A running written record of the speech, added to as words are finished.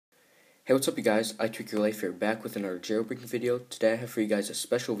Hey, what's up you guys? I Tweak Your Life here, back with another jailbreaking video. Today I have for you guys a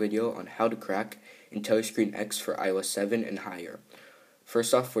special video on how to crack INTELLISCREENX for iOS 7 and higher.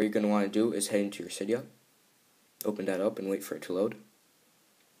 First off, what you're going to want to do is head into your Cydia, open that up and wait for it to load.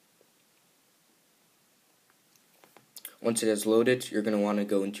 Once it has loaded, you're going to want to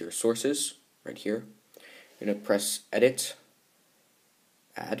go into your sources, right here. You're going to press Edit,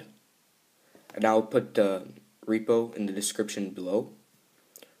 Add, and I'll put the repo in the description below.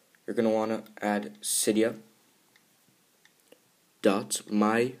 You're going to want to add cydia.myrepo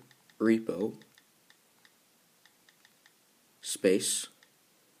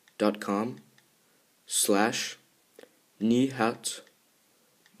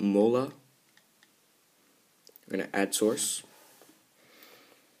 .com/nihatmola. You're going to add source.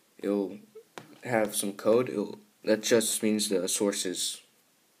 It'll have some code. That just means the source is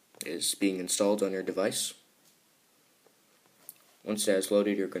being installed on your device. Once that is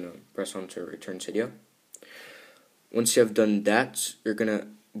loaded, you're going to press on to return Cydia. Once you have done that, you're going to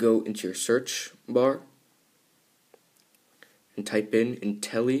go into your search bar and type in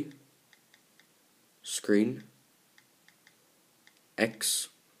INTELLISCREENX.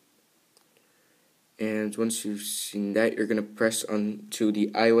 And once you've seen that, you're going to press on to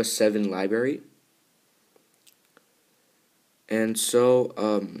the iOS 7 library. And so,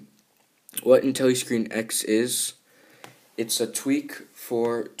 what INTELLISCREENX is, it's a tweak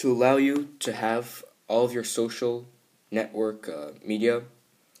to allow you to have all of your social network media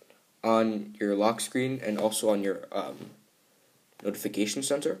on your lock screen and also on your notification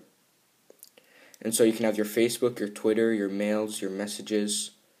center. And so you can have your Facebook, your Twitter, your mails, your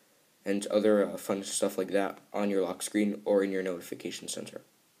messages, and other fun stuff like that on your lock screen or in your notification center.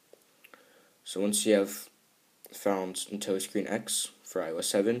 So once you have found INTELLISCREENX for iOS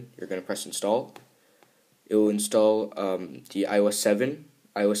 7, you're going to press install. It will install the iOS 7,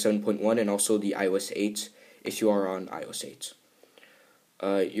 iOS 7.1, and also the iOS 8 if you are on iOS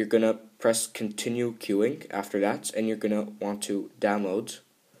 8. You're going to press continue queuing after that, and you're going to want to download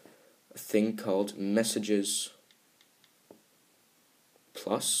a thing called Messages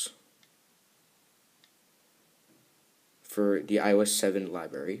Plus for the iOS 7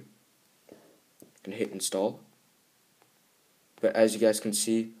 library. And hit install. But as you guys can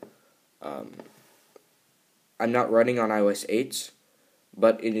see, I'm not running on iOS 8,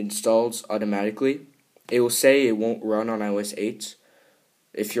 but it installs automatically. It will say it won't run on iOS 8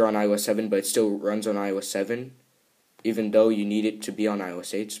 if you're on iOS 7, but it still runs on iOS 7, even though you need it to be on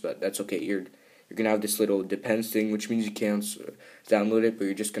iOS 8, but that's okay. You're going to have this little depends thing, which means you can't download it, but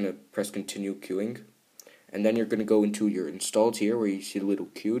you're just going to press continue queuing. And then you're going to go into your installed here, where you see the little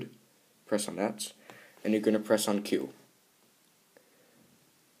queued. Press on that, and you're going to press on queue.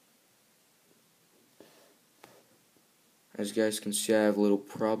 As you guys can see, I have a little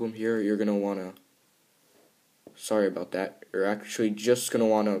problem here. You're going to want to, sorry about that, you're actually just going to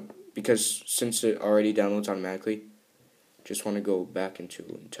want to, because since it already downloads automatically, just want to go back into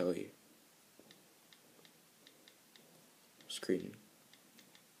INTELLISCREENX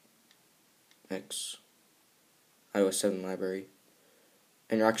iOS 7 library,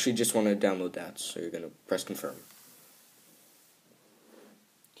 and you actually just want to download that, so you're going to press confirm.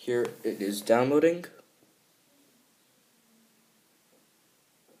 Here it is downloading.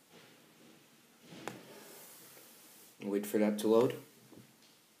 Wait for that to load.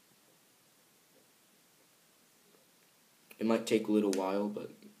 It might take a little while,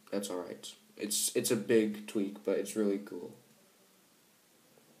 but that's alright. It's a big tweak, but it's really cool.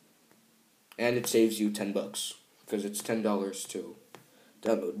 And it saves you $10, because it's $10 to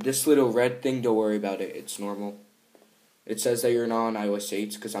download. This little red thing, don't worry about it, it's normal. It says that you're not on iOS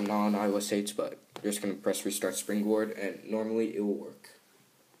 8, because I'm not on iOS 8, but you're just going to press restart Springboard, and normally it will work.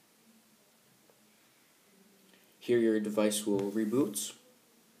 Here your device will reboot.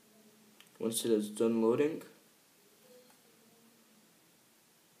 Once it is done loading,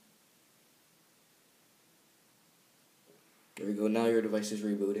 there we go, now your device is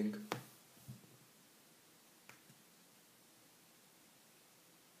rebooting.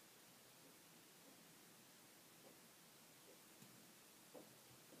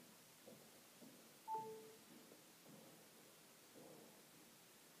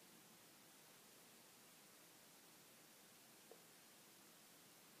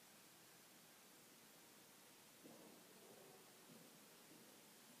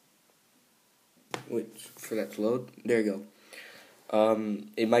 Wait for that to load. There you go.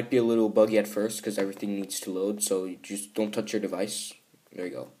 It might be a little buggy at first because everything needs to load, so you just don't touch your device. There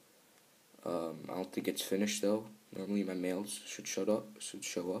you go. I don't think it's finished though. Normally my mails should show up.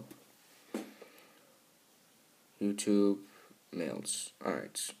 YouTube mails.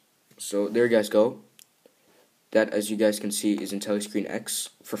 Alright. So there you guys go. That, as you guys can see, is INTELLISCREENX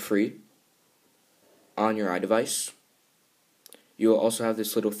for free on your iDevice. You will also have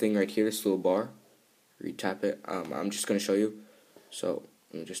this little thing right here, this little bar. You tap it. I'm just going to show you. So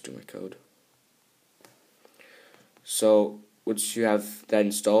let me just do my code. So once you have that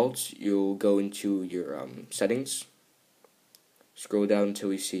installed, you'll go into your settings. Scroll down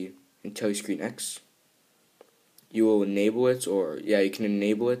until you see INTELLISCREENX. You will enable it, or you can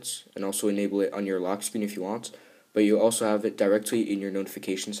enable it and also enable it on your lock screen if you want. But you also have it directly in your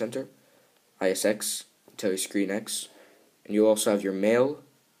notification center, ISX, INTELLISCREENX. And you also have your mail,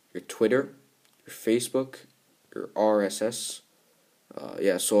 your Twitter, your Facebook, your RSS.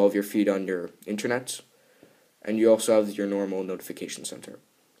 So all of your feed on your internet. And you also have your normal notification center.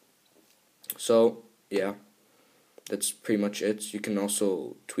 So, yeah, that's pretty much it. You can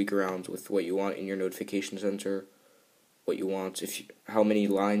also tweak around with what you want in your notification center, what you want, how many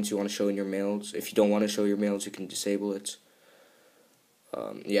lines you want to show in your mails. If you don't want to show your mails, you can disable it.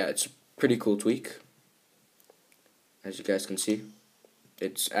 It's a pretty cool tweak. As you guys can see,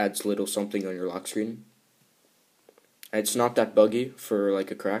 it adds a little something on your lock screen. It's not that buggy for like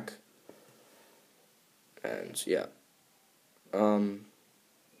a crack. And yeah. So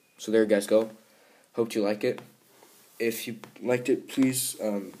there you guys go. Hope you like it. If you liked it, please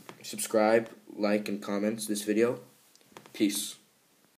subscribe, like, and comment this video. Peace.